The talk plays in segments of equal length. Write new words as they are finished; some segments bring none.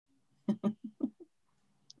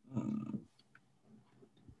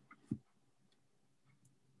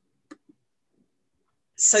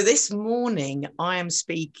So this morning I am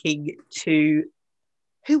speaking to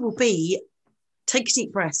who will be, take a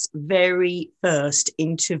deep breath, very first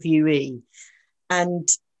interviewee. And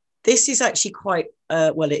this is actually quite,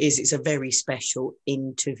 it's a very special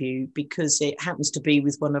interview because it happens to be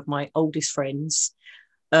with one of my oldest friends.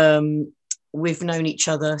 We've known each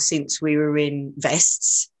other since we were in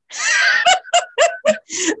vests.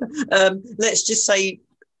 Let's just say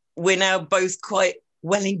we're now both quite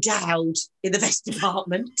well endowed in the vest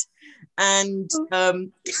department. And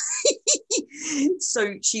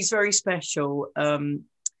so she's very special.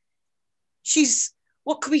 She's,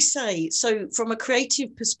 what can we say? So from a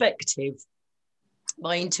creative perspective,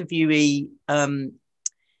 my interviewee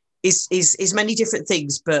is many different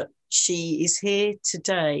things, but she is here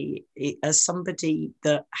today as somebody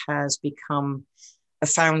that has become a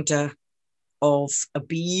founder of a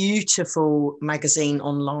beautiful magazine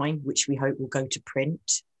online, which we hope will go to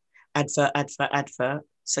print. Advert.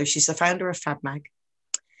 So she's the founder of FabMag.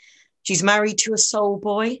 She's married to a soul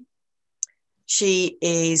boy. She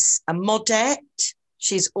is a modette.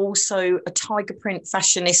 She's also a tiger print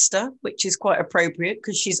fashionista, which is quite appropriate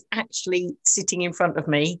because she's actually sitting in front of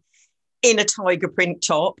me in a tiger print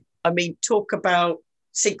top. I mean, talk about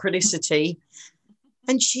synchronicity.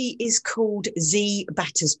 And she is called Z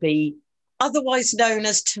Battersby, otherwise known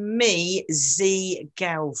as, to me, Z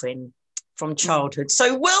Galvin from childhood.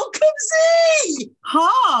 So welcome, Z!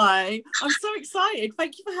 Hi, I'm so excited.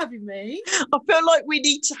 Thank you for having me. I feel like we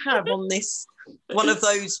need to have on this one of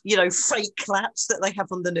those, fake claps that they have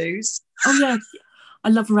on the news. Oh, yeah. I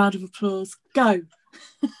love a round of applause. Go.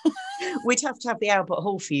 We'd have to have the Albert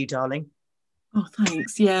Hall for you, darling. Oh,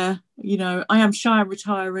 thanks. Yeah. I am shy and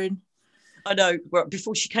retiring. I know. Well,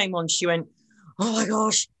 before she came on, she went, oh my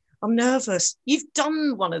gosh, I'm nervous. You've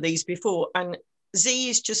done one of these before, and Z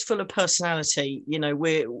is just full of personality.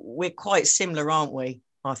 We're quite similar, aren't we?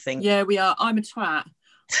 I think. Yeah, we are. I'm a twat.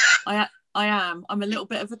 I am. I'm a little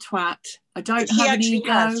bit of a twat. I don't have an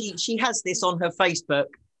ego. She has this on her Facebook.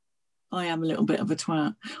 I am a little bit of a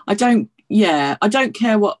twat. I don't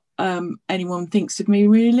care what anyone thinks of me,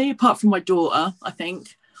 really, apart from my daughter. I think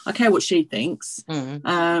I care what she thinks.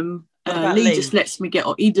 Lee just lets me get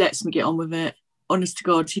on. He lets me get on with it. Honest to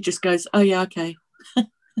God, he just goes, oh yeah, okay.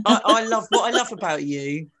 What I love about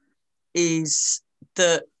you is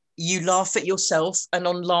that you laugh at yourself, and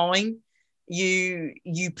online you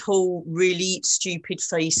pull really stupid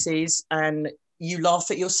faces and you laugh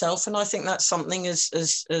at yourself, and I think that's something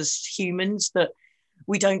as humans that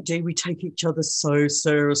we don't do. We take each other so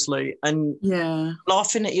seriously, and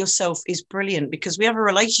laughing at yourself is brilliant because we have a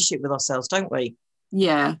relationship with ourselves, don't we?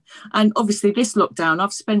 Yeah, and obviously this lockdown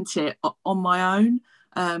I've spent it on my own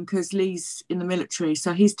because Lee's in the military,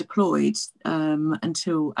 so he's deployed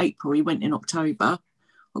until April. He went in October,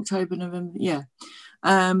 November,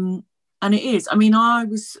 and it is, I mean, I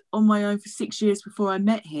was on my own for 6 years before I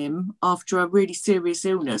met him after a really serious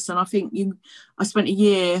illness, and I think I spent a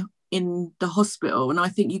year in the hospital, and I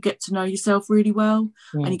think you get to know yourself really well.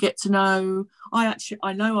 And you get to know, I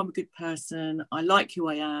know I'm a good person, I like who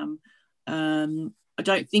I am. I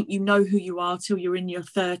don't think you know who you are till you're in your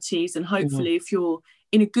 30s, and hopefully if you're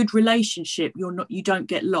in a good relationship, you don't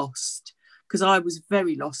get lost, because I was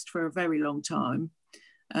very lost for a very long time.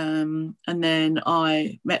 And then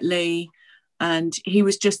I met Lee, and he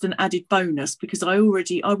was just an added bonus because I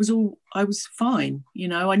was fine.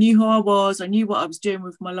 I knew who I was, I knew what I was doing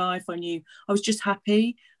with my life, I was just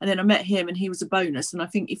happy. And then I met him, and he was a bonus. And I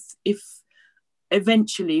think if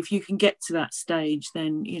eventually, if you can get to that stage,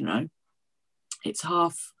 then it's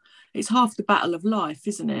half the battle of life,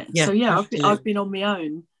 isn't it? Yeah, so yeah, I've been on my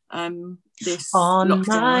own this on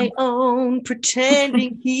lockdown. My own,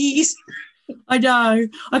 pretending he's I know,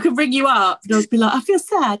 I could ring you up and I'll be like, I feel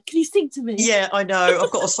sad, can you sing to me? Yeah, I know,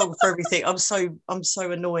 I've got a song for everything. I'm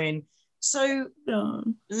so annoying. So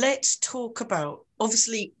let's talk about,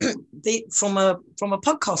 obviously, from a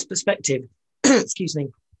podcast perspective. Excuse me.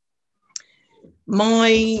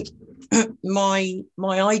 My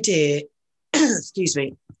idea. Excuse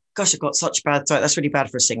me. Gosh, I've got such bad throat. That's really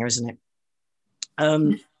bad for a singer, isn't it?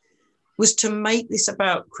 Was to make this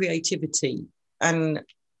about creativity, and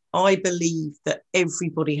I believe that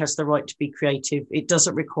everybody has the right to be creative. It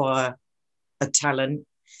doesn't require a talent.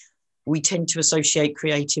 We tend to associate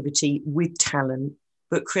creativity with talent,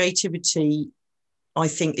 but creativity, I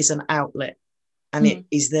think, is an outlet, and it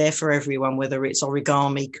is there for everyone, whether it's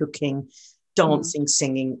origami, cooking, dancing,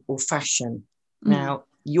 singing, or fashion. Now,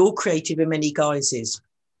 you're creative in many guises,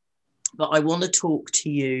 but I want to talk to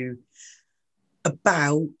you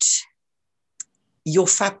about your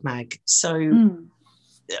Fab Mag. So,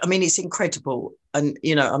 I mean, it's incredible. And,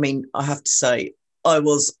 you know, I mean, I have to say, I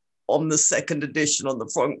was on the second edition on the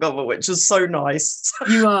front cover, which was so nice.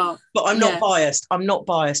 You are. But I'm not biased. I'm not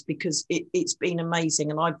biased because it's been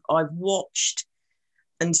amazing. And I've watched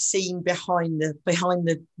and seen behind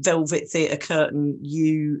the velvet theatre curtain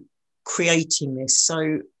you creating this.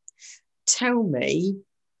 So tell me,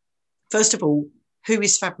 first of all, who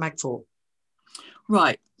is Fab Mag for?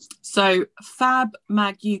 Right. So Fab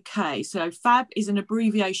Mag UK. So Fab is an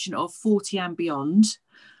abbreviation of 40 and beyond.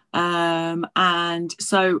 And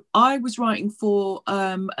so I was writing for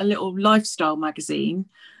a little lifestyle magazine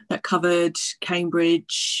that covered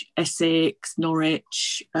Cambridge, Essex,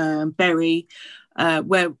 Norwich, Bury,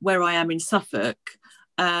 where I am in Suffolk.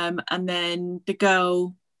 And then the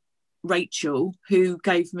girl Rachel, who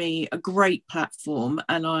gave me a great platform,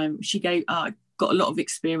 and I got a lot of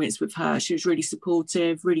experience with her. She was really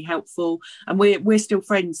supportive, really helpful, and we're still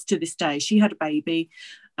friends to this day. She had a baby,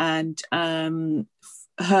 and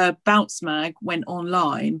her Bounce Mag went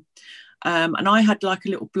online, and I had like a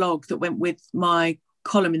little blog that went with my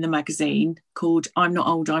column in the magazine called I'm Not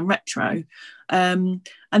Old, I'm Retro. And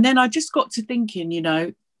then I just got to thinking, you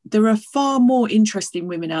know, there are far more interesting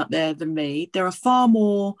women out there than me. There are far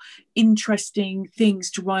more interesting things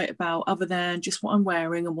to write about other than just what I'm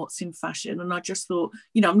wearing and what's in fashion. And I just thought,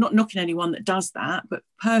 you know, I'm not knocking anyone that does that, but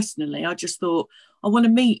personally, I just thought, I want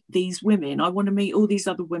to meet these women. I want to meet all these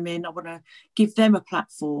other women. I want to give them a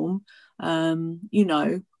platform. You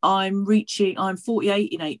know, I'm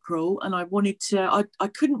 48 in April, and I wanted to, I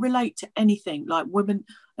couldn't relate to anything like Women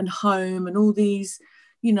and Home and all these,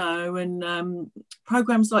 you know, and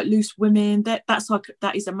programs like Loose Women. That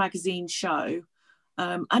is a magazine show,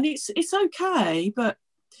 and it's okay, but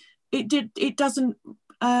I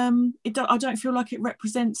don't feel like it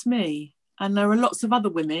represents me. And there are lots of other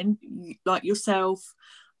women like yourself.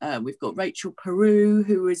 We've got Rachel Peru,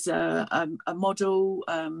 who is a model,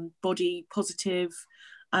 body positive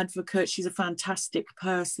advocate. She's a fantastic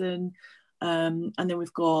person. And then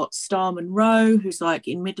we've got Star Monroe, who's like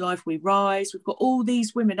in Midlife We Rise. We've got all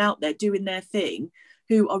these women out there doing their thing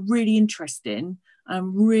who are really interesting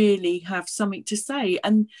and really have something to say.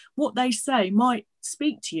 And what they say might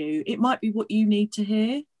speak to you. It might be what you need to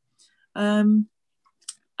hear.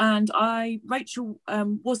 And Rachel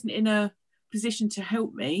wasn't in a position to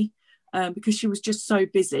help me because she was just so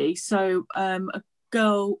busy. So a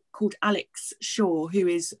girl called Alex Shaw, who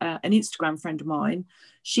is an Instagram friend of mine,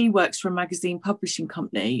 she works for a magazine publishing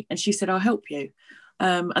company, and she said, I'll help you.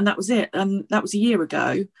 And that was it. And that was a year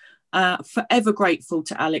ago. Forever grateful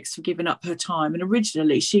to Alex for giving up her time. And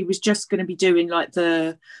originally she was just going to be doing like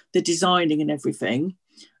the designing and everything.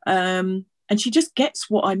 And she just gets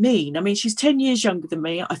what I mean. I mean, she's 10 years younger than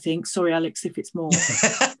me, I think. Sorry, Alex, if it's more.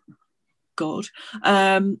 God.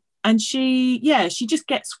 And she just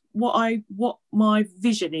gets what my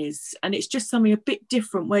vision is. And it's just something a bit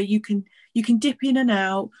different where you can dip in and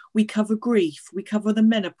out. We cover grief. We cover the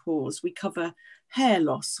menopause. We cover hair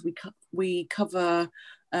loss. We cover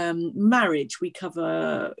marriage. We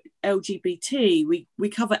cover LGBT. We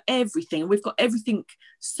cover everything. And we've got everything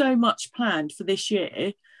so much planned for this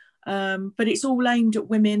year. But it's all aimed at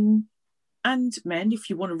women and men,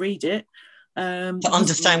 if you want to read it. To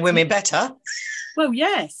understand women better. Well,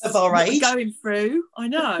 yes. Of our age. We're going through, I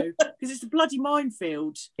know, because it's a bloody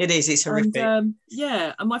minefield. It is, it's horrific. And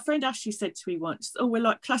my friend Ashley said to me once, we're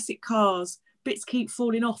like classic cars, bits keep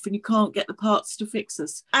falling off and you can't get the parts to fix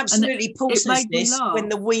us. Absolutely, Paul says this, when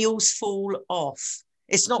the wheels fall off.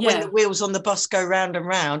 It's not when the wheels on the bus go round and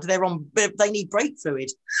round, they need brake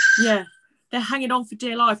fluid. Yeah. They're hanging on for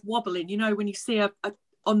dear life, wobbling. You know, when you see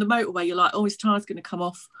on the motorway, you're like, his tire's going to come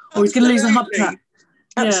off, or he's going to lose a hubcap.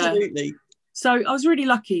 Absolutely. Yeah. So I was really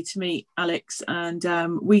lucky to meet Alex, and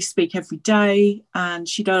we speak every day, and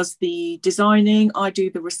she does the designing. I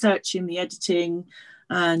do the researching, the editing,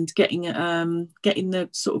 and getting the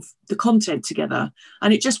sort of the content together.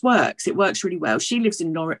 And it just works. It works really well. She lives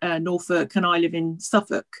in Norfolk, and I live in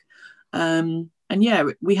Suffolk. And yeah,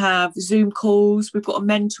 we have Zoom calls. We've got a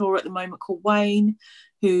mentor at the moment called Wayne,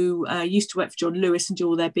 who used to work for John Lewis and do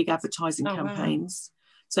all their big advertising campaigns. Wow.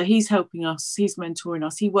 So he's helping us. He's mentoring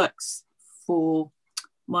us. He works for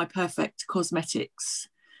My Perfect Cosmetics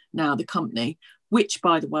now, the company, which,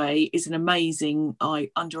 by the way, is an amazing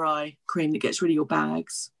under eye cream that gets rid of your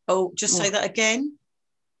bags. Oh, just say that again.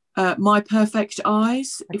 My Perfect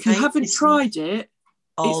Eyes. Okay. If you haven't tried it,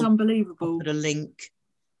 it's unbelievable. I'll put a link.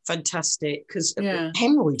 Fantastic, because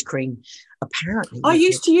hemorrhoid cream apparently. I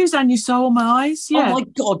used to use Anusol on my eyes. Yeah. Oh my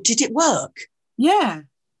God, did it work? Yeah.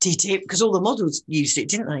 Did it? Because all the models used it,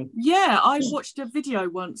 didn't they? Yeah, I watched a video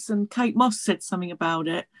once and Kate Moss said something about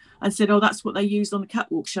it and said, oh, that's what they used on the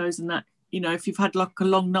catwalk shows and that, you know, if you've had like a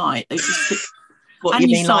long night, they just stick. What and you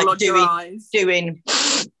you mean, soul like on your eyes. doing?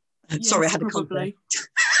 Yes, sorry, I had probably.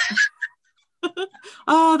 a cold there.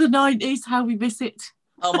 Oh, the 90s, how we miss it.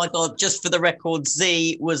 Oh my God, just for the record,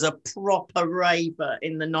 Z was a proper raver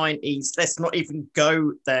in the 90s. Let's not even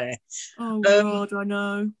go there. Oh God, I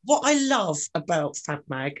know. What I love about Fab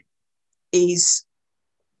Mag is,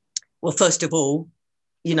 well, first of all,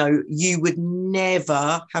 you know, you would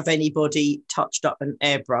never have anybody touched up and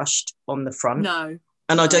airbrushed on the front. No.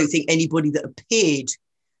 And I don't think anybody that appeared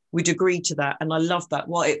would agree to that. And I love that.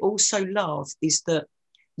 What I also love is that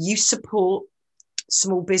you support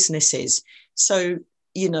small businesses. So,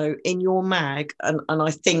 you know, in your mag, and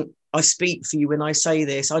I think I speak for you when I say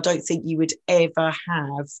this, I don't think you would ever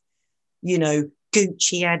have, you know,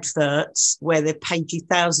 Gucci adverts where they've paid you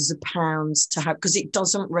thousands of pounds to have, because it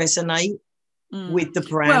doesn't resonate with the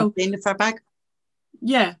brand in the Fab Mag.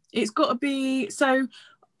 Yeah, it's got to be. So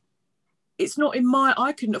it's not in my,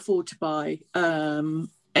 I couldn't afford to buy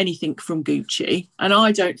anything from Gucci, and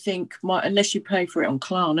I don't think unless you pay for it on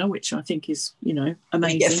Klarna, which I think is, you know,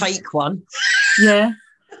 amazing. You get a fake one. Yeah.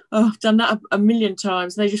 Oh, I've done that a million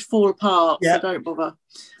times. They just fall apart, so don't bother.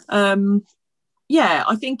 Yeah,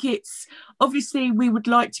 I think it's obviously we would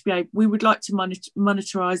like to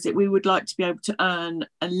monetize it. We would like to be able to earn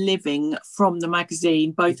a living from the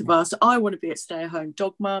magazine. Both of us. I want to be a stay-at-home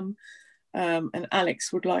dog mum, and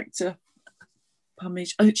Alex would like to.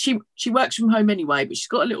 She works from home anyway, but she's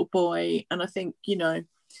got a little boy, and I think, you know,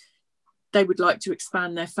 they would like to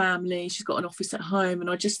expand their family. She's got an office at home, and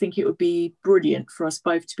I just think it would be brilliant for us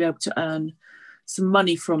both to be able to earn some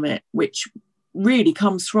money from it, which really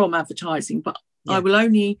comes from advertising. But I will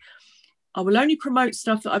only promote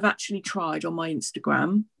stuff that I've actually tried on my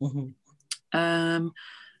Instagram.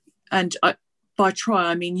 And by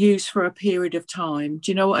try, I mean use for a period of time.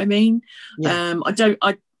 Do you know what I mean?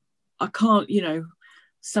 I can't, you know,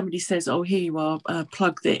 somebody says, oh, here you are,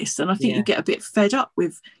 plug this. And I think you get a bit fed up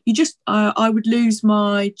with, I would lose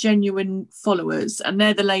my genuine followers, and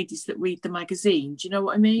they're the ladies that read the magazine. Do you know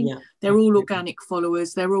what I mean? Yeah, they're all organic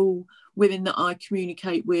followers. They're all women that I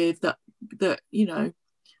communicate with that, you know,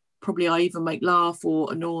 probably I even make laugh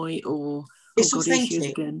or annoy or, it's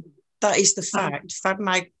authentic. Again. That is the fact. Fab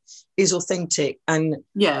Mag is authentic. And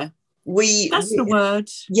that's the word.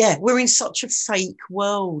 Yeah, we're in such a fake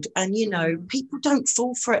world, and you know, people don't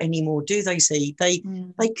fall for it anymore, do they? See, they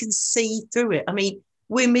can see through it. I mean,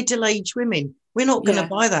 we're middle-aged women. We're not going to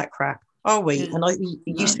buy that crap, are we? And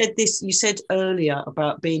you said this. You said earlier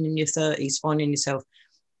about being in your 30s, finding yourself,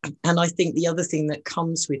 and I think the other thing that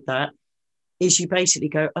comes with that is you basically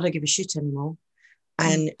go, I don't give a shit anymore.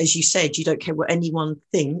 And as you said, you don't care what anyone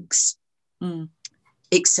thinks,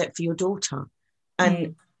 except for your daughter,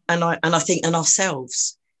 and I think, and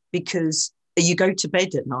ourselves, because you go to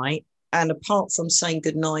bed at night, and apart from saying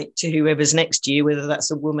good night to whoever's next to you, whether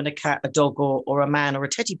that's a woman, a cat, a dog, or a man, or a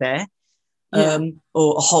teddy bear,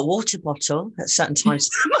 or a hot water bottle at certain times,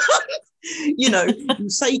 you know, you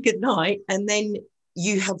say good night, and then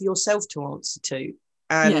you have yourself to answer to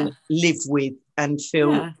and live with and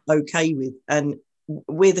feel okay with. And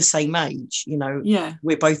we're the same age, you know.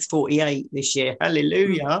 We're both 48 this year.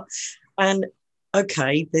 Hallelujah. And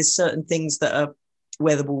okay, there's certain things that are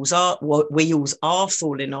where the wheels are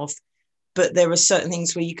falling off, but there are certain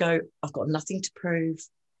things where you go, I've got nothing to prove.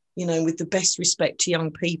 You know, with the best respect to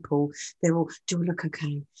young people, they're all, do I look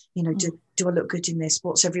okay? You know, do I look good in this?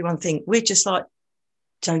 What's everyone think? We're just like,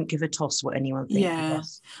 don't give a toss what anyone thinks of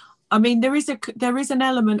us. I mean, there is an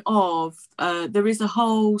element of there is a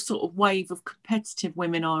whole sort of wave of competitive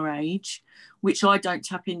women our age, which I don't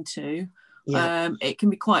tap into. It can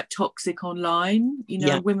be quite toxic online, you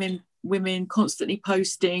know, women constantly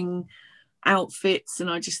posting outfits, and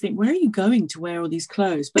I just think, where are you going to wear all these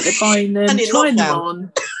clothes? But they're buying them, trying them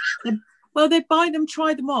on. They buy them,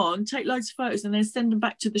 try them on, take loads of photos, and then send them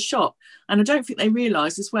back to the shop. And I don't think they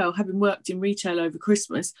realise as well, having worked in retail over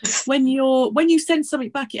Christmas, when you send something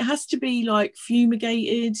back, it has to be like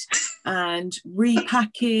fumigated and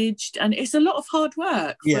repackaged, and it's a lot of hard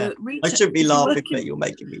work. For retail. I shouldn't be laughing, but you're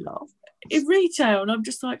making me laugh. In retail, and I'm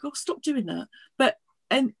just like, oh, stop doing that. But,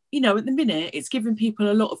 and you know, at the minute, it's giving people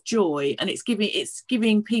a lot of joy, and it's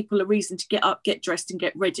giving people a reason to get up, get dressed, and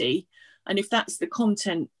get ready. And if that's the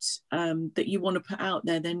content that you want to put out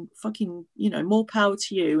there, then fucking, you know, more power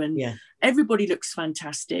to you. And everybody looks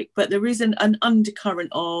fantastic, but there is an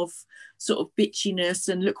undercurrent of sort of bitchiness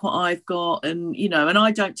and look what I've got, and you know, and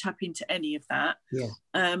I don't tap into any of that.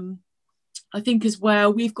 I think as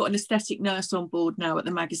well, we've got an aesthetic nurse on board now at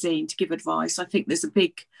the magazine to give advice. I think there's a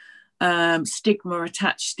big stigma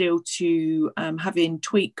attached still to having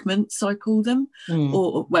tweakments, I call them,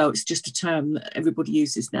 or well, it's just a term that everybody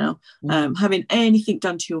uses now. Having anything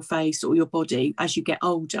done to your face or your body as you get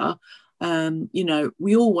older. You know,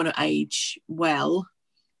 we all want to age well.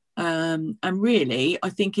 And really, I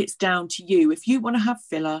think it's down to you. If you want to have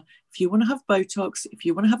filler, if you want to have Botox, if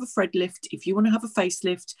you want to have a Fred lift, if you want to have a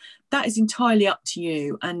facelift, that is entirely up to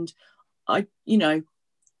you. And you know,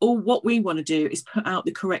 all what we want to do is put out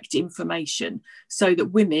the correct information so that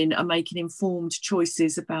women are making informed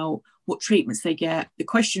choices about what treatments they get, the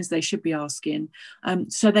questions they should be asking,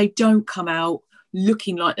 so they don't come out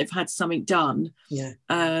looking like they've had something done. Yeah.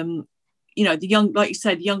 You know, the young, like you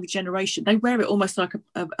said, the younger generation, they wear it almost like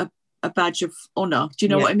a badge of honor. Do you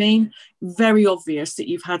know what I mean? Very obvious that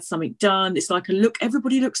you've had something done. It's like a look,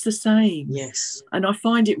 everybody looks the same. Yes. And I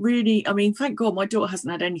find it really, I mean, thank God my daughter hasn't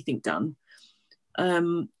had anything done.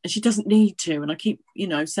 And she doesn't need to. And I keep, you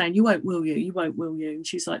know, saying, you won't, will you? You won't, will you? And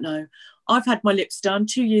she's like, no. I've had my lips done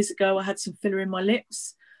 2 years ago. I had some filler in my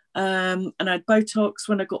lips. And I had Botox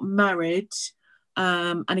when I got married.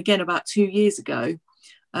 And again, about 2 years ago.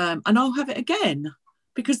 And I'll have it again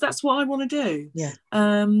because that's what I want to do. Yeah.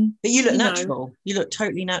 But you look natural. You look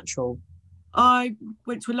totally natural. I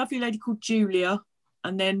went to a lovely lady called Julia,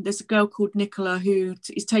 and then there's a girl called Nicola who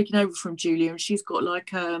is taking over from Julia, and she's got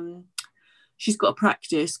like she's got a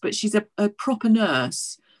practice, but she's a proper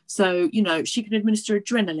nurse. So, you know, she can administer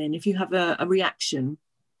adrenaline if you have a reaction.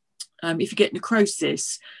 If you get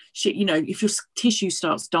necrosis, you know, if your tissue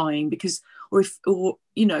starts dying because, or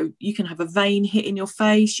you know, you can have a vein hit in your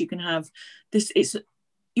face. You can have this.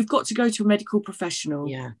 You've got to go to a medical professional.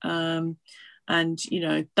 Yeah. And you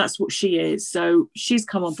know that's what she is. So she's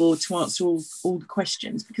come on board to answer all the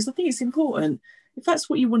questions because I think it's important. If that's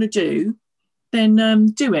what you want to do, then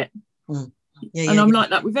do it. And I'm like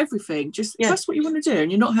that with everything. Just if that's what you want to do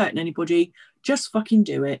and you're not hurting anybody, just fucking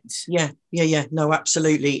do it. Yeah. No,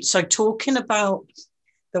 absolutely. So talking about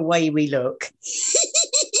the way we look,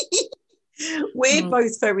 we're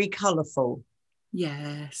both very colourful.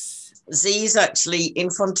 Yes. Z's actually in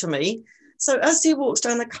front of me. So as Z walks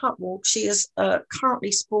down the catwalk, she is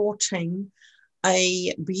currently sporting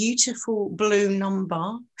a beautiful blue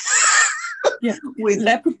number. With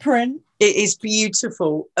leopard print. It is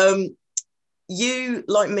beautiful. You,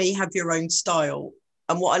 like me, have your own style.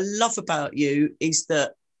 And what I love about you is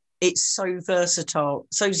that it's so versatile.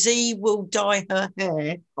 So Z will dye her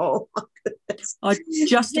hair. Oh, my goodness. I'm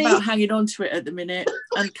just about hanging on to it at the minute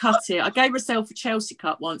and cut it. I gave myself a Chelsea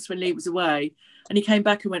cut once when Lee was away. And he came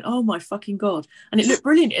back and went, oh, my fucking God. And it looked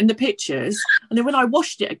brilliant in the pictures. And then when I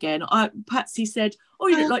washed it again, Patsy said, oh,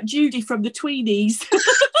 you look like Judy from the Tweenies.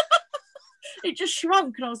 It just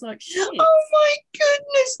shrunk. And I was like, shit. Oh, my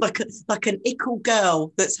goodness. Like an ickle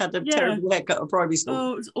girl that's had a terrible haircut at primary school.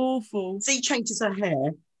 Oh, it was awful. Z changes her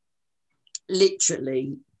hair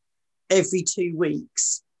literally every 2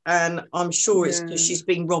 weeks. And I'm sure it's because she's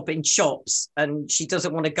been robbing shops and she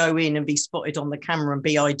doesn't want to go in and be spotted on the camera and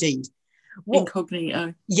be ID'd.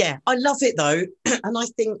 Incognito. Yeah, I love it though. And I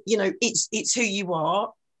think, you know, it's who you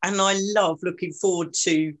are. And I love looking forward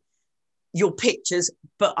to your pictures,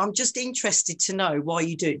 but I'm just interested to know why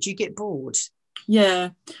you do it. Do you get bored?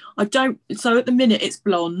 Yeah, I don't. So at the minute it's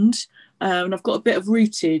blonde, and I've got a bit of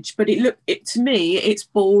rootage, but to me it's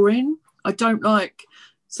boring. I don't like.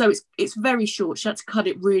 So it's very short. She had to cut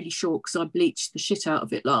it really short because I bleached the shit out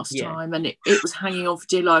of it last time, and it was hanging on for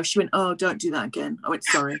dear life. She went, "Oh, don't do that again." I went,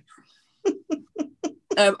 "Sorry."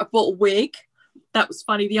 I bought a wig. That was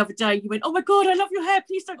funny. The other day, you went, "Oh my God, I love your hair.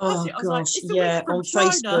 Please don't cut it." I was like, "It's a wig from on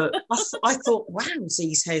China." Facebook. I thought, wow,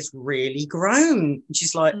 Z's hair's really grown. And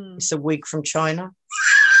she's like, "It's a wig from China."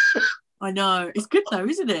 I know. It's good though,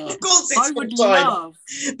 isn't it? Of course, it's I would love.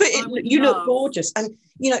 But you look gorgeous, and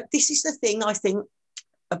you know, this is the thing I think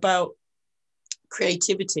about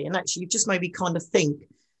creativity, and actually, you just made me kind of think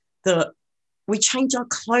that we change our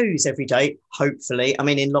clothes every day, hopefully. I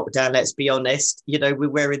mean, in lockdown, let's be honest, you know, we're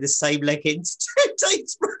wearing the same leggings 2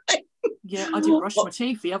 days straight. Yeah, I didn't brush my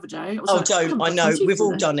teeth the other day. I know. We've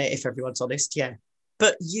all done it, if everyone's honest, yeah.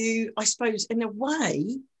 But you, I suppose, in a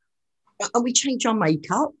way, and we change our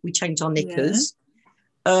makeup, we change our knickers,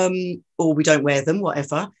 or we don't wear them,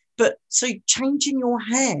 whatever. But so changing your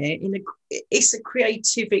hair, it's a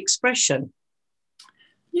creative expression.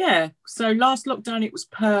 Yeah, so last lockdown it was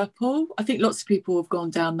purple. I think lots of people have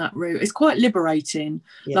gone down that route. It's quite liberating.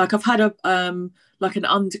 Yeah. Like I've had like an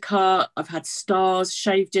undercut. I've had stars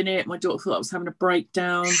shaved in it. My daughter thought I was having a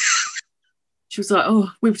breakdown. she was like, oh,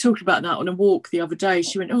 we were talking about that on a walk the other day.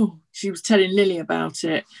 She went, oh, she was telling Lily about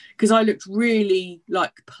it because I looked really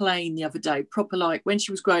like plain the other day, proper like when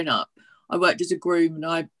she was growing up. I worked as a groom and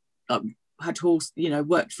I had horse,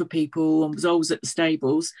 worked for people and was always at the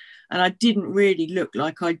stables. And I didn't really look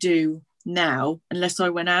like I do now unless I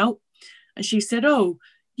went out. And she said, oh,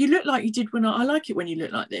 you look like you did when I like it when you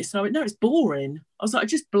look like this. And I went, no, it's boring. I was like,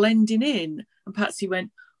 just blending in. And Patsy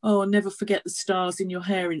went, oh, I'll never forget the stars in your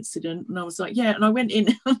hair incident. And I was like, yeah. And I went in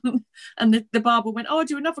and the barber went, oh, I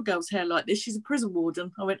do another girl's hair like this. She's a prison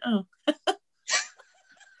warden. I went, oh.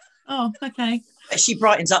 Oh, okay. She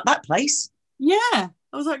brightens up that place. Yeah.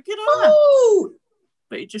 I was like, good on her.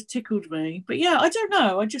 But it just tickled me. But yeah, I don't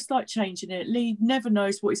know. I just like changing it. Lee never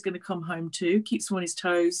knows what he's going to come home to. Keeps him on his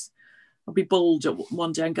toes. I'll be bald at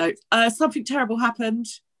one day and go, something terrible happened.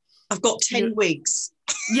 I've got 10 wigs.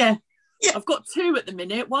 Yeah. Yeah. I've got 2 at the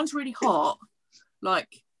minute. One's really hot.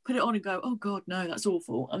 Like, put it on and go, oh, God, no, that's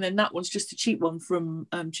awful. And then that one's just a cheap one from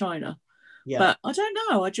China. Yeah. But I don't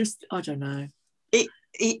know. I don't know.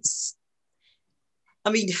 It's,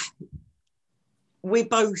 I mean, we're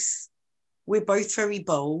both very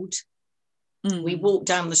bold. Mm. We walk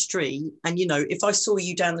down the street and, if I saw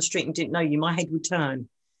you down the street and didn't know you, my head would turn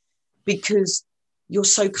because you're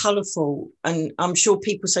so colourful. And I'm sure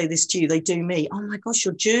people say this to you, they do me. Oh my gosh,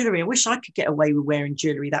 your jewellery. I wish I could get away with wearing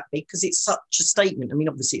jewellery that big because it's such a statement. I mean,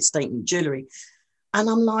 obviously it's statement jewellery. And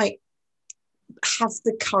I'm like, have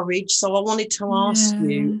the courage. So I wanted to ask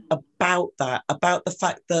you about that, about the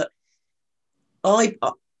fact that I,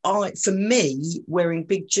 for me, wearing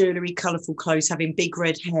big jewellery, colourful clothes, having big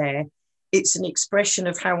red hair, it's an expression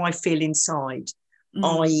of how I feel inside.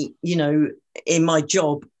 Mm. In my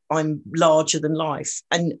job, I'm larger than life,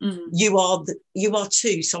 and you are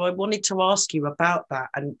too. So I wanted to ask you about that,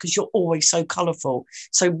 and because you're always so colourful.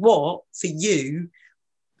 So what for you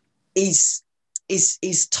is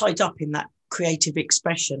tied up in that creative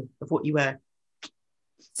expression of what you wear?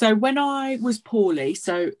 So when I was poorly,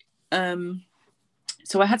 so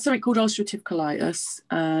I had something called ulcerative colitis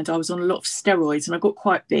and I was on a lot of steroids and I got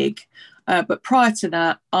quite big. But prior to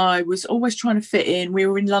that, I was always trying to fit in. We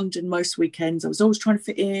were in London most weekends. I was always trying to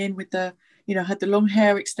fit in with had the long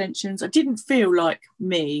hair extensions. I didn't feel like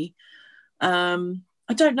me. I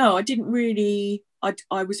don't know. I didn't really,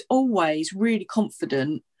 I was always really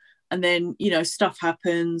confident. And then, stuff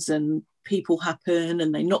happens and people happen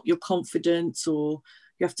and they knock your confidence, or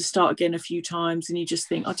you have to start again a few times and you just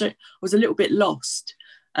think, I was a little bit lost.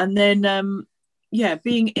 And then,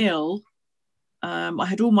 being ill, I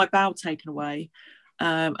had all my bowel taken away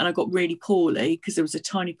and I got really poorly because there was a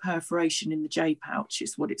tiny perforation in the J pouch,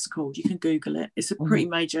 is what it's called. You can Google it. It's a pretty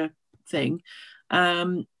major thing.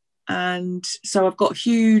 And so I've got a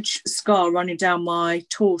huge scar running down my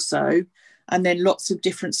torso and then lots of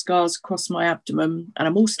different scars across my abdomen. And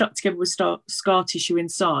I'm all stuck together with scar tissue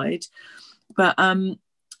inside. But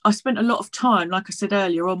I spent a lot of time, like I said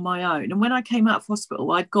earlier, on my own. And when I came out of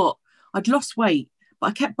hospital, I'd lost weight, but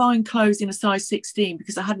I kept buying clothes in a size 16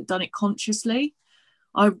 because I hadn't done it consciously.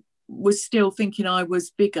 I was still thinking I was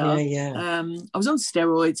bigger. Yeah. I was on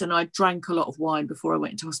steroids and I drank a lot of wine before I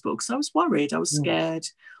went into hospital because I was worried. I was scared.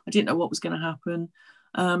 I didn't know what was going to happen.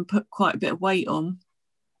 Put quite a bit of weight on.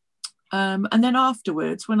 And then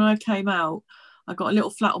afterwards, when I came out, I got a little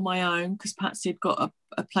flat on my own because Patsy had got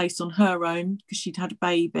a place on her own because she'd had a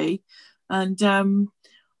baby. And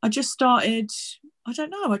I just started, I don't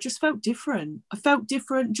know, I just felt different. I felt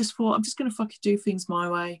different, just thought, I'm just going to fucking do things my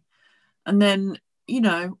way. And then,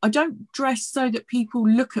 I don't dress so that people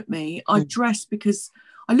look at me. I dress because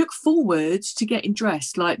I look forward to getting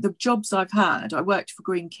dressed. Like the jobs I've had, I worked for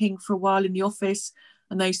Green King for a while in the office.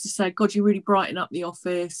 And they used to say, God, you really brighten up the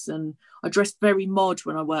office. And I dressed very mod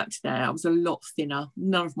when I worked there. I was a lot thinner.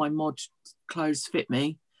 None of my mod clothes fit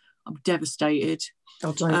me. I'm devastated.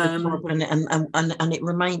 Oh, don't and it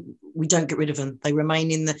remain. We don't get rid of them. They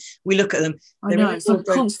remain we look at them. I know, it's a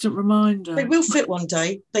constant reminder. They will fit one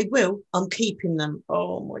day. They will. I'm keeping them.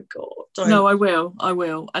 Oh my God. No, I will.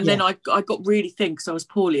 And then I got really thin because I was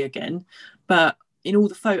poorly again. But in all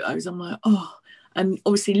the photos, I'm like, oh. And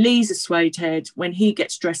obviously Lee's a suede head. When he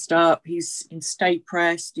gets dressed up, he's in Stay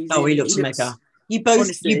Pressed. He looks mega. You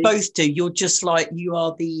both do. You're just like, you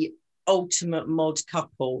are the ultimate mod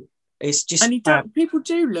couple. It's just, and people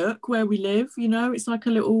do look where we live. It's like a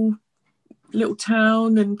little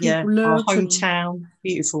town, and people look. Our hometown,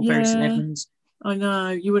 beautiful, Bury St Edmunds. I know,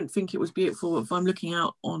 you wouldn't think it was beautiful if I'm looking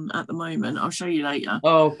out on at the moment. I'll show you later.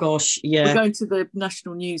 Oh gosh, yeah. We're going to the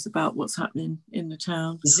national news about what's happening in the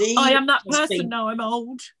town. I am that person now. I'm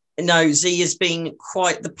old. No, Z has been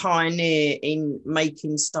quite the pioneer in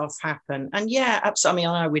making stuff happen. And yeah, absolutely. I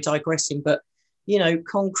mean, I know we're digressing, but you know,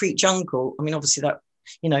 concrete jungle. I mean, obviously that,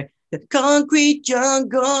 you know, the concrete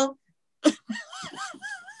jungle.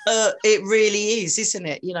 It really is, isn't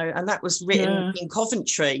it? You know, and that was written in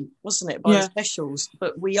Coventry, wasn't it, by the Specials?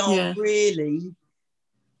 But we are really,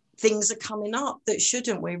 things are coming up that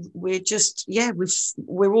shouldn't. We're just,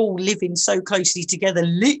 we're all living so closely together,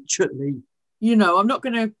 literally. You know, I'm not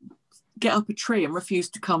going to get up a tree and refuse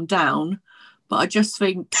to come down, but I just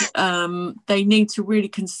think they need to really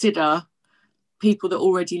consider people that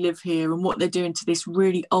already live here and what they're doing to this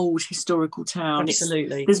really old historical town.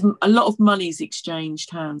 Absolutely. There's a lot of money's exchanged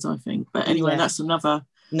hands, I think. But anyway, that's another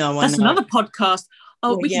podcast.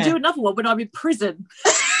 Oh, we can do another one when I'm in prison.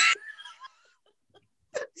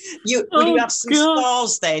 Will you have some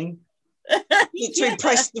stars then to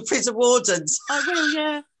impress the prison wardens? I will,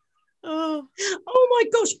 yeah. Oh my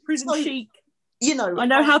gosh, prison chic. You know, I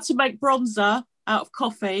know how to make bronzer out of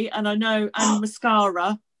coffee, and I know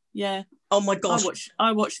mascara. Yeah. Oh my gosh!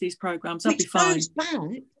 I watch these programs. That'd be fine. Goes back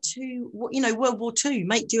to, you know, World War II,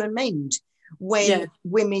 Make Do Amend, when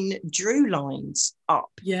women drew lines up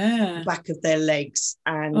the back of their legs,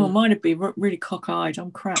 and mine would be really cockeyed.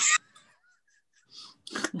 I'm crap.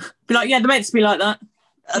 Be like, they're meant to be like that.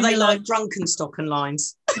 Are they like drunken stock and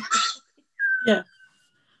lines? Yeah.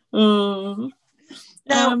 So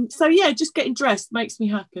just getting dressed makes me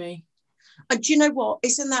happy. And do you know what?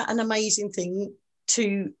 Isn't that an amazing thing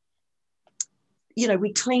to? You know,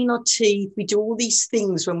 we clean our teeth, we do all these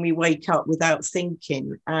things when we wake up without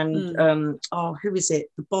thinking. And who is it?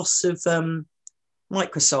 The boss of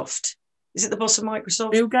Microsoft. Is it the boss of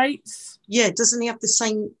Microsoft? Bill Gates. Yeah, doesn't he have the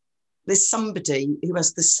same? There's somebody who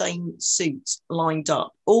has the same suit lined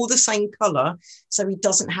up, all the same colour, so he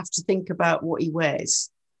doesn't have to think about what he wears.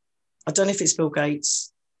 I don't know if it's Bill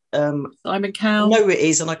Gates. Simon Cowell. No, it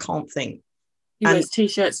is, and I can't think. He wears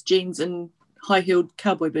t-shirts, jeans, and high-heeled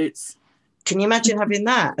cowboy boots. Can you imagine having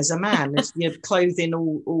that as a man, as your clothing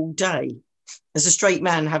all day? As a straight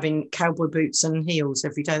man having cowboy boots and heels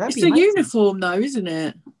every day? It's a uniform though, isn't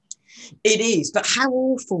it? It is, but how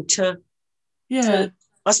awful to... Yeah.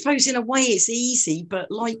 I suppose in a way it's easy, but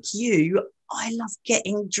like you, I love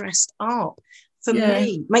getting dressed up. For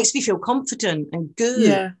me, makes me feel confident and good.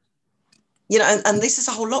 Yeah. You know, and this is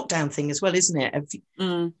a whole lockdown thing as well, isn't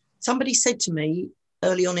it? Somebody said to me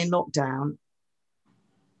early on in lockdown,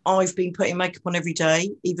 I've been putting makeup on every day,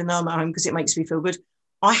 even though I'm at home, because it makes me feel good.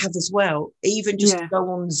 I have as well, even just to go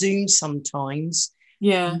on Zoom sometimes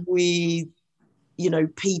with, you know,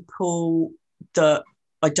 people that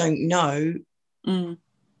I don't know.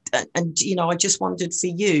 And, you know, I just wondered for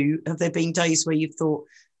you, have there been days where you've thought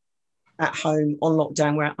at home on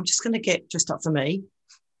lockdown where I'm just going to get dressed up for me?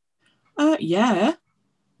 Yeah,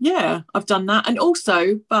 I've done that. And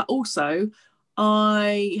also,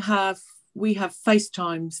 we have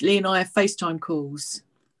FaceTimes. Lee and I have FaceTime calls.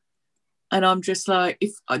 And I'm just like,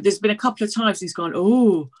 if there's been a couple of times he's gone,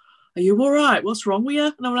 oh, are you all right? What's wrong with you?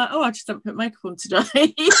 And I'm like, oh, I just haven't put makeup on today.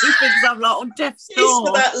 He thinks I'm like on death's door.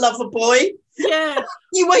 Isn't that lover boy? Yeah.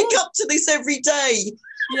 You wake up to this every day.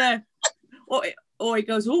 Yeah. Or he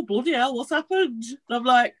goes, oh, bloody hell, what's happened? And I'm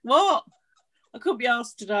like, what? I couldn't be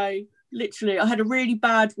asked today. Literally, I had a really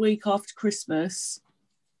bad week after Christmas.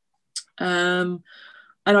 And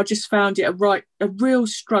I just found it a real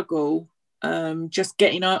struggle, just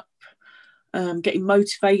getting up, getting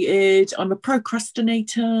motivated. I'm a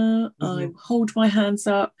procrastinator. I hold my hands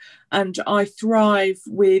up, and I thrive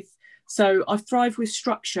with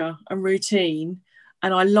structure and routine,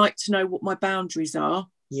 and I like to know what my boundaries are.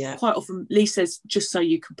 Yeah. Quite often, Lee says, just so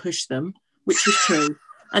you can push them, which is true.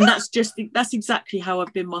 And that's exactly how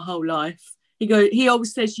I've been my whole life. He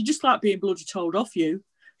always says, you just like being bloody told off you.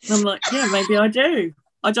 And I'm like, yeah, maybe I do.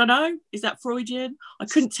 I don't know. Is that Freudian? I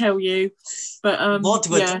couldn't tell you. But what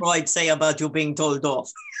would Freud say about you being told off?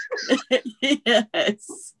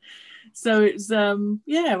 Yes. So it's I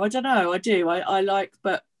don't know. I do. I like,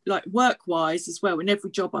 but like work-wise as well, in every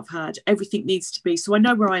job I've had, everything needs to be, so I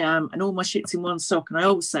know where I am and all my shit's in one sock, and I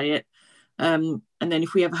always say it. And then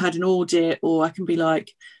if we ever had an audit, or I can be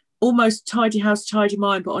like, almost tidy house, tidy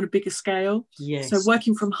mind, but on a bigger scale. Yes. So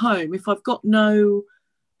working from home, if I've got no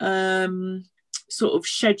sort of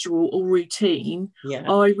schedule or routine,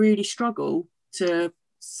 I really struggle to,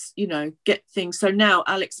 get things. So now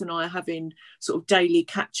Alex and I are having sort of daily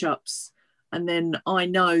catch-ups, and then I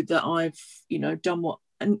know that I've, done what,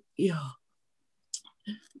 and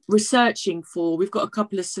researching for, we've got a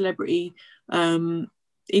couple of celebrity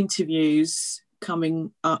interviews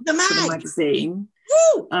coming up for the magazine.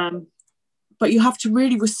 But you have to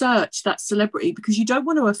really research that celebrity, because you don't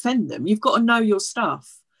want to offend them. You've got to know your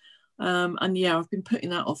stuff. And yeah, I've been putting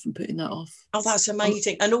that off and putting that off. Oh, that's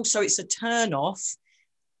amazing. And also it's a turn off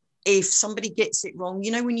if somebody gets it wrong.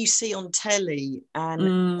 You know, when you see on telly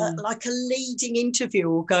and like a leading interview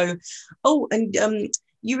will go, oh, and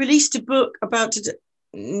you released a book about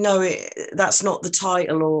no, that's not the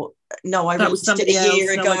title, or no, I released it a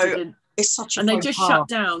year ago. It's such a and they just shut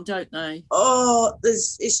down, don't they? Oh,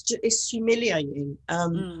 it's humiliating.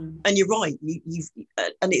 And you're right. You've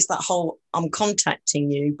and it's that whole I'm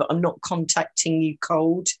contacting you, but I'm not contacting you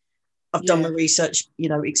cold. I've done my research, you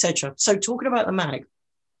know, etc. So talking about the mag,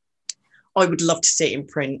 I would love to see it in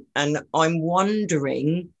print, and I'm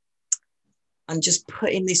wondering, and just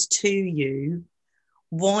putting this to you,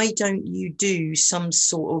 why don't you do some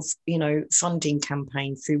sort of, you know, funding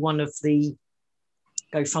campaign through one of the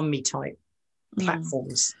GoFundMe type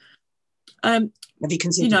platforms? Have you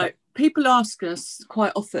considered? You know, people ask us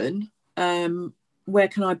quite often, where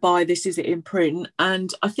can I buy this? Is it in print?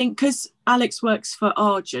 And I think because Alex works for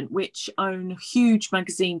Argent, which own huge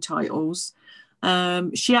magazine titles,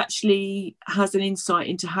 she actually has an insight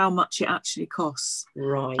into how much it actually costs.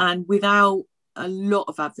 Right. And without a lot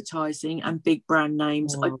of advertising and big brand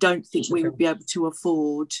names, I don't think we would be able to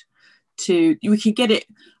afford to. We could get it,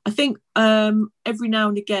 I think, every now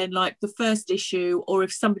and again, like the first issue, or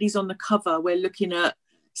if somebody's on the cover, we're looking at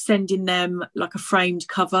sending them like a framed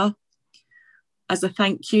cover as a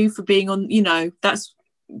thank you for being on, you know, that's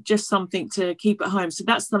just something to keep at home. So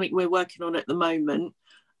that's something we're working on at the moment.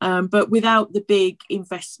 But without the big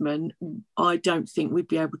investment, I don't think we'd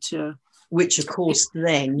be able to. Which, of course,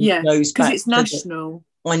 then goes back because it's national.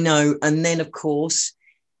 I know. And then, of course,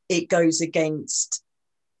 it goes against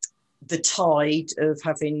the tide of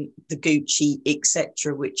having the Gucci,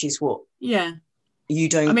 etc., which is what you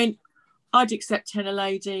don't. I mean, I'd accept Tenor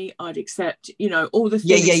Lady. I'd accept, you know, all the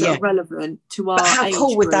things that are relevant to our age. But how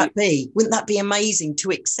cool would that be? Wouldn't that be amazing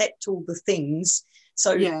to accept all the things?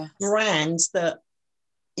 So brands that,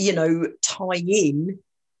 you know, tie in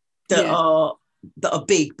that are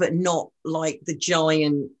big, but not like the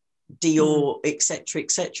giant Dior, etc.,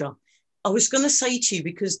 etc. I was going to say to you,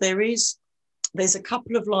 because there's a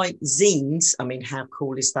couple of like zines. I mean, how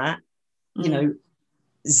cool is that? You know,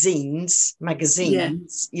 zines,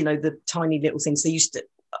 magazines. You know, the tiny little things.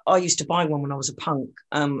 I used to buy one when I was a punk,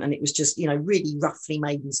 and it was just, you know, really roughly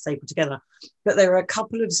made and stapled together. But there are a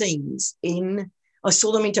couple of zines I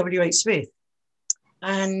saw them in WH Smith,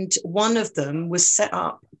 and one of them was set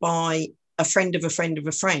up by a friend of a friend of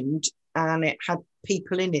a friend, and it had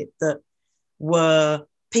people in it that were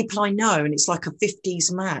people I know, and it's like a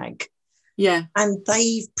 50s mag. Yeah. And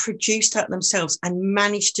they've produced that themselves and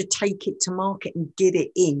managed to take it to market and get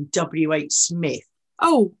it in WH Smith.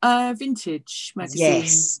 Oh, vintage magazine.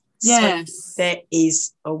 Yes. So there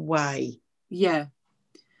is a way. Yeah.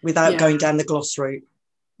 Without going down the gloss route.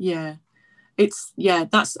 Yeah.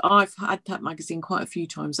 I've had that magazine quite a few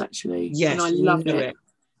times actually. Yes. And I love it.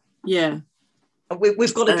 Yeah.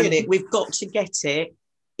 We've got to get it. We've got to get it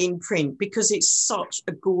in print because it's such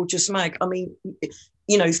a gorgeous mag. I mean,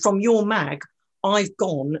 you know, from your mag, I've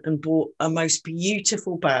gone and bought a most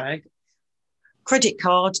beautiful bag. Credit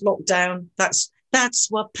card, lockdown. That's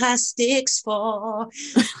what plastic's for.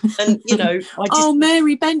 And, you know,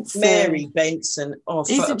 Mary Benson. Mary Benson.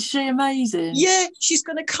 Isn't she amazing? Yeah, she's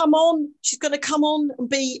going to come on. She's going to come on and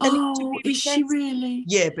be is she really?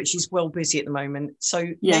 Yeah, but she's well busy at the moment. So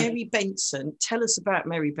Mary Benson, tell us about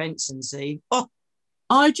Mary Benson, Z. Oh,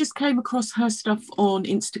 I just came across her stuff on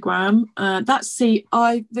Instagram.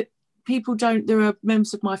 There are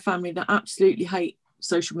members of my family that absolutely hate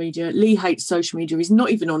social media. Lee hates social media. He's not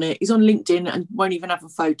even on it. He's on LinkedIn and won't even have a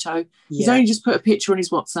photo. He's only just put a picture on his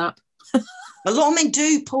WhatsApp. A lot of men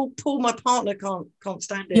do. Paul, my partner, can't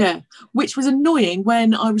stand it. Yeah, which was annoying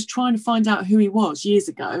when I was trying to find out who he was years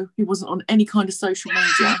ago. He wasn't on any kind of social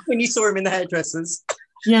media. When you saw him in the hairdressers.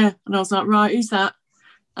 Yeah, and I was like, right, who's that?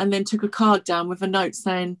 And then took a card down with a note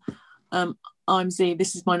saying, I'm Z,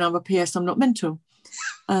 this is my number, PS, I'm not mental.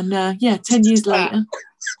 And 10 years later,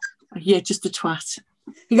 just a twat.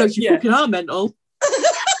 He goes, you fucking are mental.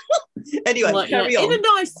 Anyway, like, carry on. In a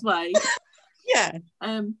nice way. Yeah.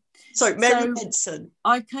 So Mary Benson.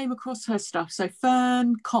 I came across her stuff. So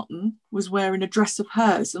Fern Cotton was wearing a dress of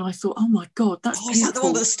hers, and I thought, oh my God, that's beautiful. Is that the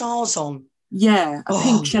one with the stars on? Yeah,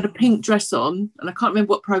 pink. She had a pink dress on, and I can't remember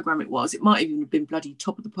what programme it was. It might even have been bloody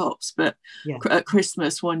Top of the Pops, but at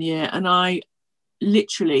Christmas one year. And I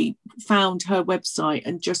literally found her website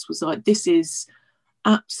and just was like, this is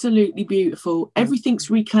absolutely beautiful. Everything's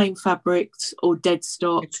reclaimed fabrics or dead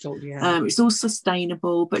stock. It's all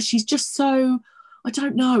sustainable, but she's just so, I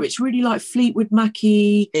don't know, it's really like Fleetwood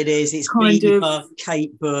Mackie. It is. It's kind Bieber,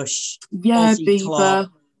 Kate Bush, Ozzy Bieber.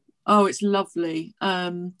 Clark. Oh, it's lovely.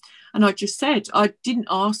 And I just said, I didn't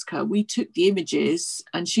ask her. We took the images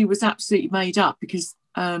and she was absolutely made up because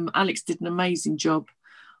Alex did an amazing job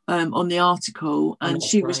on the article. Oh, And that's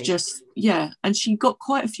she was great. just, yeah. And she got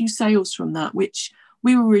quite a few sales from that, which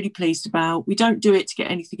we were really pleased about. We don't do it to get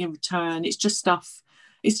anything in return. It's just stuff,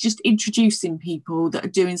 it's just introducing people that are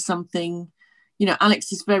doing something. You know,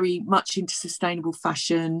 Alex is very much into sustainable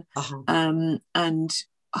fashion, Uh-huh. and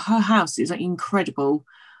her house is like, incredible.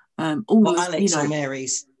 Well, All the, you Alex or know,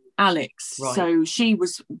 Mary's? Alex. Right. So she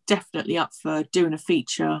was definitely up for doing a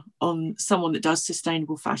feature on someone that does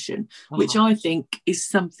sustainable fashion, which Uh-huh. I think is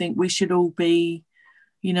something we should all be,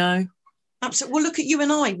 you know. Absolutely. Well, look at you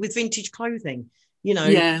and I with vintage clothing. You know,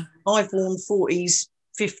 Yeah. I've worn 40s,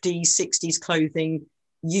 50s, 60s clothing,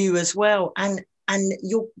 you as well. And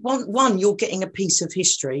you're one, you're getting a piece of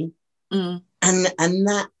history. Mm. And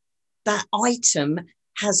that item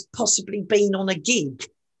has possibly been on a gig,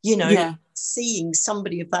 you know, Yeah. seeing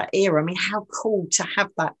somebody of that era. I mean, how cool to have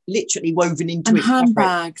that literally woven into And its fabric.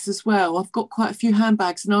 handbags as well. I've got quite a few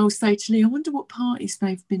handbags, and I always say to Lee, I wonder what parties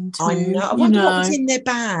they've been I to. know. I You wonder what was know, in their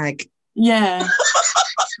bag. yeah.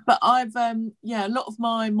 But I've yeah, a lot of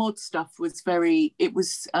my mod stuff was very. It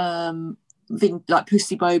was like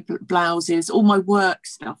pussy bow blouses. All my work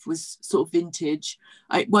stuff was sort of vintage.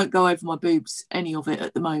 It won't go over my boobs, any of it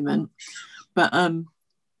at the moment. But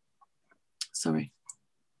sorry,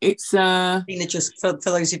 it's Nina, just for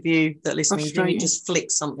those of you that are listening, Nina frustrating. just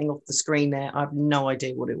flicked something off the screen there. I have no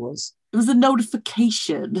idea what it was. It was a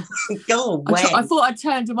notification. Go away. I thought I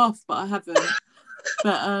turned them off, but I haven't.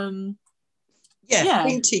 But yeah,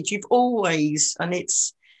 vintage. You've always, and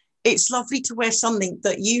it's lovely to wear something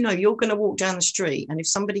that you know you're going to walk down the street, and if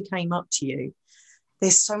somebody came up to you,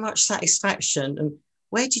 there's so much satisfaction. And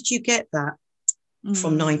where did you get that?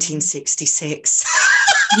 From 1966.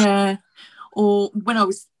 Yeah. Or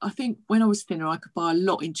I think when I was thinner, I could buy a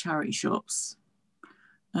lot in charity shops.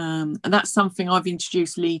 And that's something I've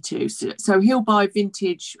introduced Lee to. So he'll buy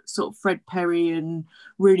vintage sort of Fred Perry and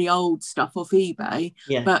really old stuff off eBay.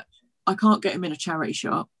 Yeah. But I can't get him in a charity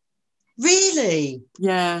shop. Really?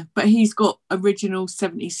 Yeah. But he's got original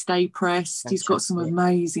 70s stay pressed. Fantastic. He's got some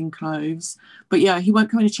amazing clothes. But yeah, he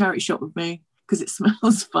won't come in a charity shop with me because it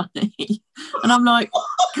smells funny. And I'm like,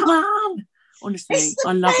 come on. Honestly,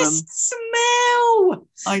 I love them. Smell.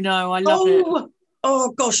 I know, I love it.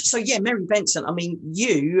 Oh gosh. So yeah, Mary Benson. I mean,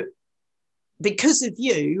 because of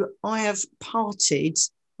you, I have parted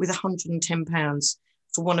with £110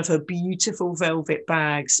 for one of her beautiful velvet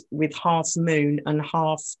bags with half moon and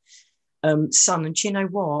half sun. And do you know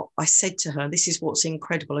what? I said to her, this is what's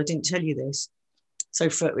incredible. I didn't tell you this. So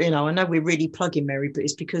I know we're really plugging Mary, but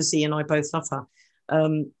it's because Z and I both love her.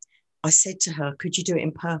 I said to her, could you do it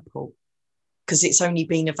in purple? Because it's only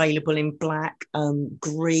been available in black,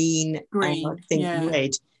 green, and I think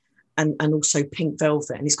red, and also pink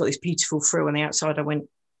velvet. And it's got this beautiful frill on the outside. I went,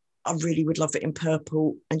 I really would love it in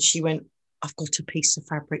purple. And she went, I've got a piece of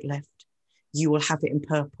fabric left. You will have it in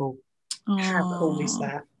purple. Oh, how cool is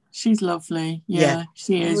that? She's lovely. Yeah,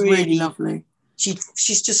 she is really lovely.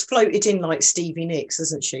 She's just floated in like Stevie Nicks,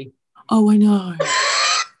 hasn't she? Oh, I know.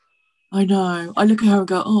 I know. I look at her and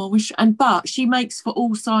go, oh, I wish. But she makes for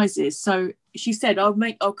all sizes. So she said,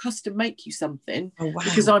 I'll custom make you something. Oh, wow.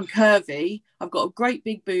 Because I'm curvy. I've got a great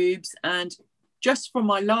big boobs, and just from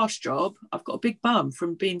my last job, I've got a big bum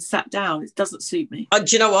from being sat down. It doesn't suit me. Do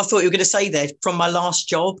you know what I thought you were going to say there? From my last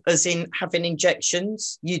job, as in having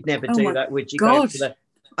injections. You'd never do that, would you? God.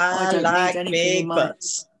 I don't like big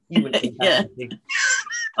butts. You wouldn't do that, would you?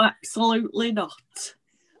 Absolutely not.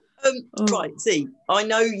 Right, Z, I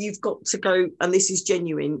know you've got to go, and this is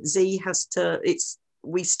genuine. Z has to,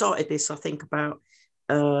 we started this, I think, about,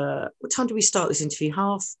 what time do we start this interview?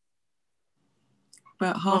 About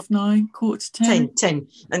 9:30, 10:45. 10.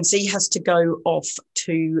 And Z has to go off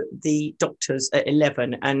to the doctors at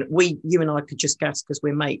 11. And you and I could just guess because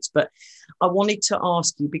we're mates. But I wanted to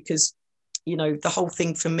ask you because, you know, the whole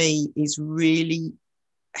thing for me is really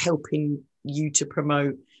helping you to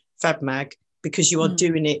promote FabMag, because you are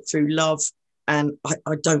doing it through love. And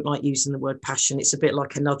I don't like using the word passion. It's a bit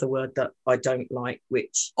like another word that I don't like,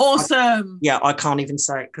 which... Awesome. I can't even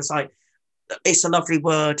say it because it's a lovely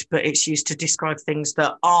word, but it's used to describe things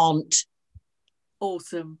that aren't...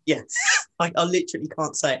 Awesome. Yes, I literally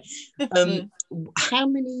can't say it. How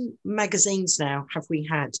many magazines now have we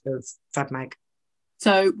had of FabMag?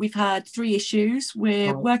 So we've had 3 issues.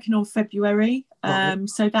 We're working on February.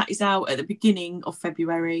 So that is out at the beginning of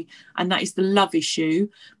February, and that is the love issue,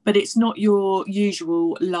 but it's not your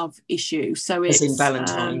usual love issue. So it's in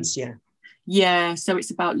Valentine's, Yeah, so it's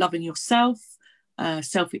about loving yourself,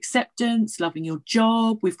 self-acceptance, loving your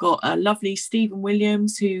job. We've got a lovely Stephen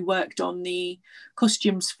Williams who worked on the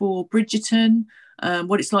costumes for Bridgerton,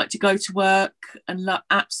 what it's like to go to work and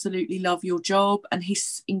absolutely love your job. And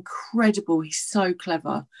he's incredible. He's so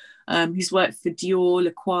clever. He's worked for Dior,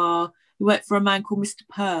 Lacroix. He worked for a man called Mr.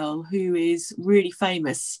 Pearl, who is really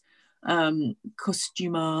famous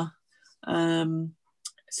costumer.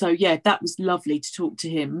 So yeah, that was lovely to talk to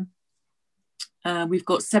him. We've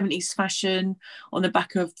got 70s fashion on the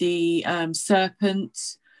back of the Serpent,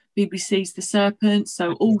 BBC's The Serpent.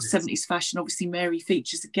 So all 70s fashion. Obviously, Mary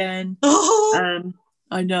features again.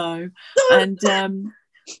 I know. And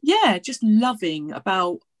yeah, just loving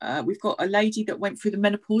about, we've got a lady that went through the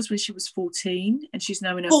menopause when she was 14 and she's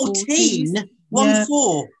now in her 14? 40s.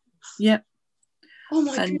 1-4? Yeah. Oh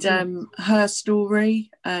my goodness. And her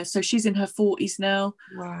story. So she's in her 40s now.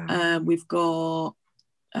 Wow. We've got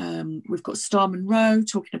Star Monroe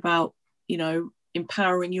talking about, you know,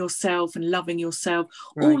 empowering yourself and loving yourself.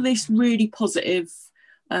 Right. All this really positive,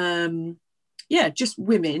 just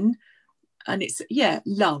women. And it's,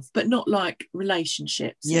 love, but not like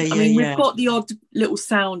relationships. We've got the odd little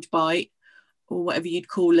sound bite or whatever you'd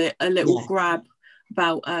call it, a little grab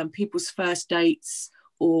about people's first dates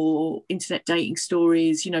or internet dating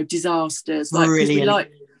stories, you know, disasters. Like,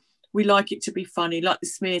 we like it to be funny, like the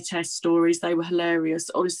smear test stories. They were hilarious.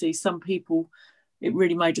 Honestly, some people, it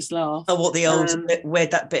really made us laugh. Oh, what the old,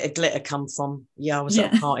 where'd that bit of glitter come from? Yeah, I was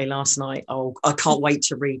at a party last night. Oh, I can't wait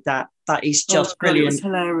to read that. That is just brilliant. It was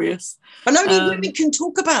hilarious. And only women can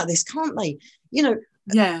talk about this, can't they? You know,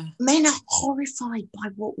 men are horrified by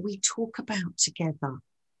what we talk about together.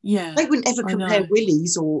 Yeah. They wouldn't ever compare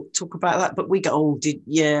willies or talk about that, but we go, how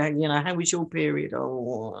was your period?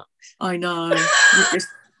 Oh, I know.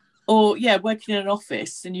 Or working in an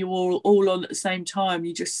office and you're all on at the same time,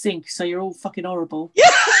 you just sync, so you're all fucking horrible. Yeah.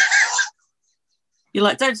 You're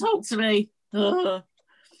like, don't talk to me. Ugh.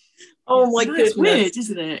 Oh my goodness. It's weird,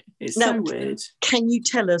 isn't it? It's now, so weird. Can you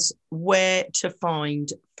tell us where to find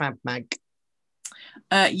FabMag?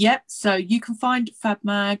 So you can find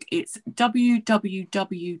FabMag. It's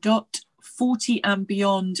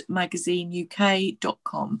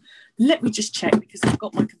www.40andbeyondmagazineuk.com. Let me just check because I've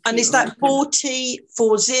got my computer. And is that 40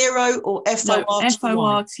 or FORTY? No,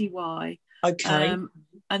 FORTY. Okay.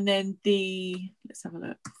 And then let's have a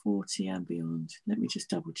look, 40 and beyond. Let me just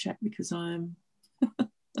double check because I'm...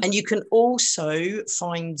 And you can also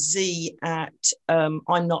find Z at I'm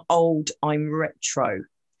Not Old, I'm Retro.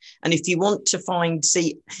 And if you want to find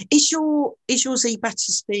Z, is your Z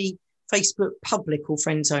Battersby Facebook public or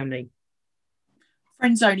friends only?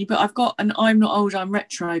 Friends only, but I've got an I'm Not Old, I'm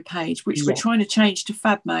Retro page, which we're trying to change to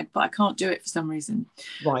FabMag, but I can't do it for some reason.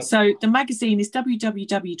 Right. So the magazine is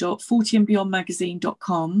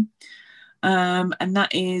www.40andbeyondmagazine.com. And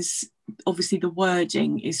that is, obviously the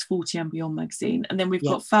wording is 40 and Beyond magazine. And then we've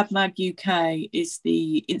got FabMag UK is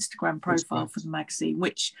the Instagram profile for the magazine,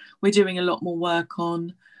 which we're doing a lot more work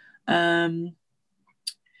on. We're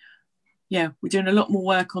doing a lot more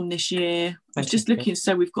work on this year. I was just looking,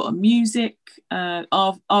 so we've got a music.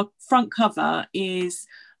 Our front cover is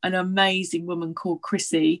an amazing woman called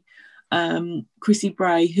Chrissy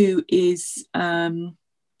Bray, who is a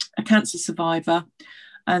cancer survivor.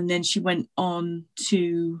 And then she went on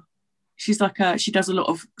to, she does a lot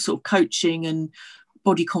of sort of coaching and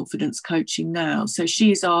body confidence coaching now. So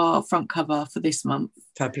she's our front cover for this month.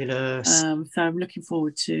 Fabulous. So I'm looking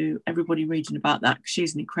forward to everybody reading about that because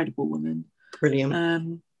she's an incredible woman.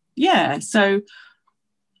 Brilliant. So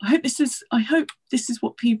I hope this is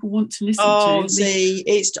what people want to listen to. Oh, see,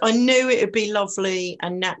 I knew it would be lovely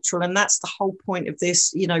and natural, and that's the whole point of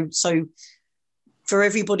this, you know. So for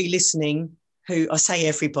everybody listening, who I say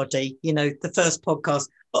everybody, you know, the first podcast,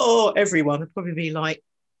 everyone would probably be like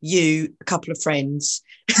you, a couple of friends,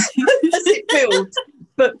 as it builds.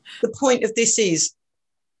 But the point of this is,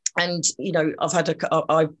 and you know,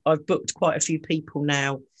 I've booked quite a few people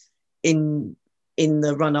now in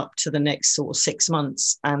the run up to the next sort of 6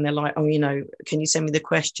 months, and they're like, you know, can you send me the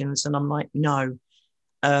questions? And I'm like, no,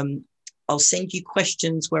 I'll send you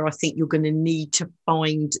questions where I think you're going to need to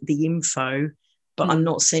find the info, but I'm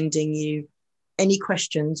not sending you any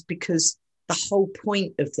questions, because the whole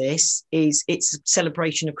point of this is it's a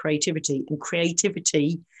celebration of creativity, and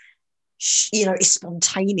creativity, you know, is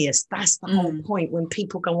spontaneous. That's the whole point. When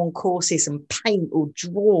people go on courses and paint or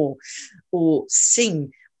draw or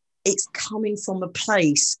sing, it's coming from a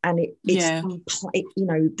place, and it's you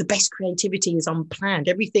know, the best creativity is unplanned.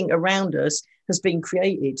 Everything around us has been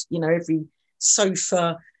created. You know, every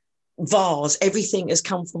sofa vase, everything has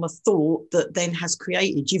come from a thought that then has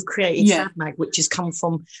created. You've created FabMag, which has come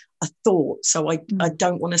from a thought. So I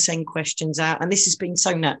don't want to send questions out. And this has been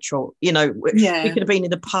so natural. You know, we could have been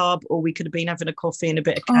in the pub, or we could have been having a coffee and a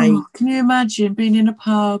bit of cake. Oh, can you imagine being in a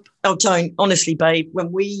pub? Oh, don't. Honestly, babe,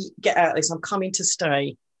 when we get out of this, I'm coming to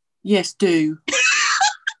stay. Yes, do.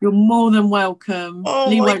 You're more than welcome.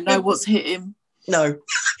 Lee won't know what's hit him. No.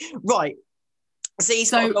 Right. So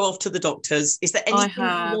he's got to go off to the doctors. Is there anything you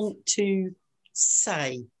want to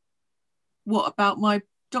say? What about my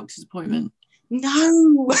doctor's appointment?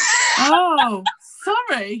 No. Oh,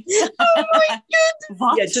 sorry. Oh my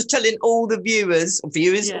goodness. Yeah, just telling all the viewers, all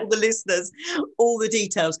the listeners, all the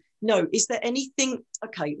details. No, is there anything?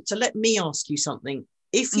 Okay, so let me ask you something.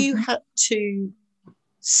 If you had to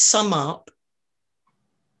sum up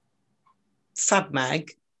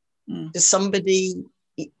FabMag to somebody,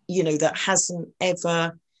 you know, that hasn't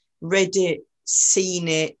ever read it, seen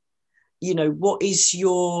it, you know, what is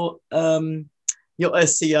your SEO?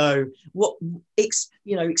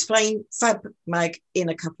 Explain FabMag in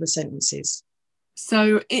a couple of sentences.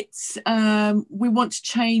 So it's we want to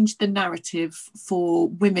change the narrative for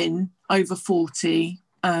women over 40.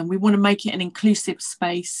 We want to make it an inclusive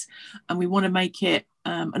space, and we want to make it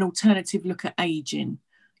an alternative look at aging.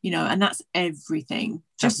 You know, and that's everything.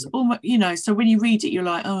 Just almost, you know, so when you read it, you're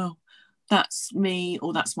like, oh, that's me,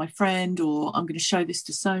 or that's my friend, or I'm going to show this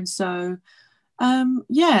to so and so.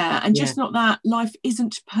 Just not that life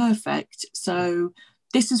isn't perfect. So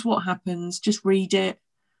this is what happens. Just read it,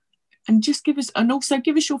 and just give us, and also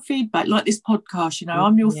give us your feedback. Like this podcast, you know,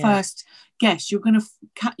 I'm your first guest. You're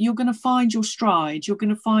gonna find your stride. You're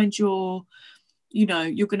gonna find your, you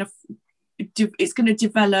know, it's going to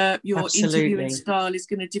develop, your interviewing style is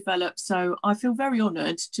going to develop. So I feel very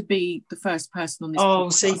honoured to be the first person on this podcast. Oh,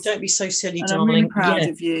 see, don't be so silly, and darling. I'm really proud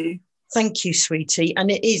of you. Thank you, sweetie. And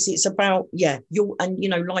it's about, and, you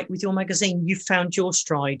know, like with your magazine, you found your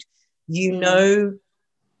stride. You know,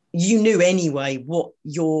 you knew anyway what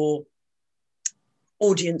your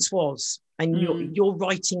audience was, and you're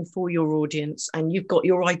writing for your audience, and you've got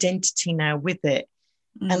your identity now with it.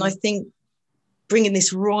 And I think bringing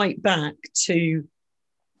this right back to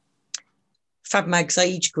FabMag's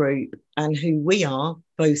age group and who we are,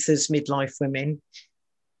 both as midlife women,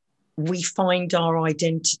 we find our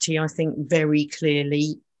identity, I think, very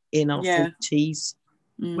clearly in our 40s.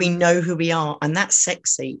 We know who we are, and that's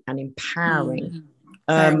sexy and empowering.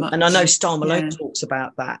 And I know Star Malone talks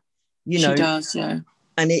about that. You know, she does, yeah.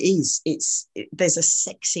 And there's a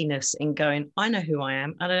sexiness in going, I know who I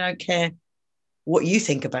am, and I don't care what you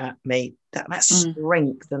think about me. That's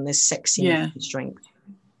strength, and there's sexiness and strength.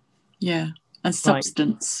 Yeah, and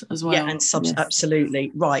substance as well. Yeah, and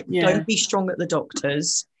absolutely. Right. Yeah. Don't be strong at the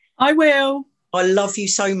doctors. I will. I love you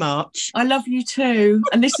so much. I love you too.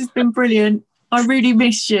 And this has been brilliant. I really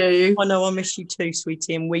miss you. I know I miss you too,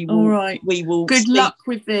 sweetie. And we will. All right. We will. Good luck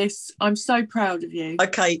with this. I'm so proud of you.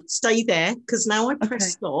 Okay, stay there, because now I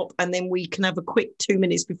press stop, and then we can have a quick 2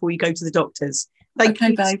 minutes before you go to the doctors. Thank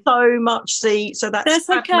you so much, C. So that's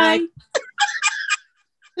okay.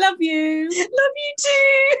 Love you. Love you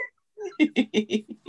too.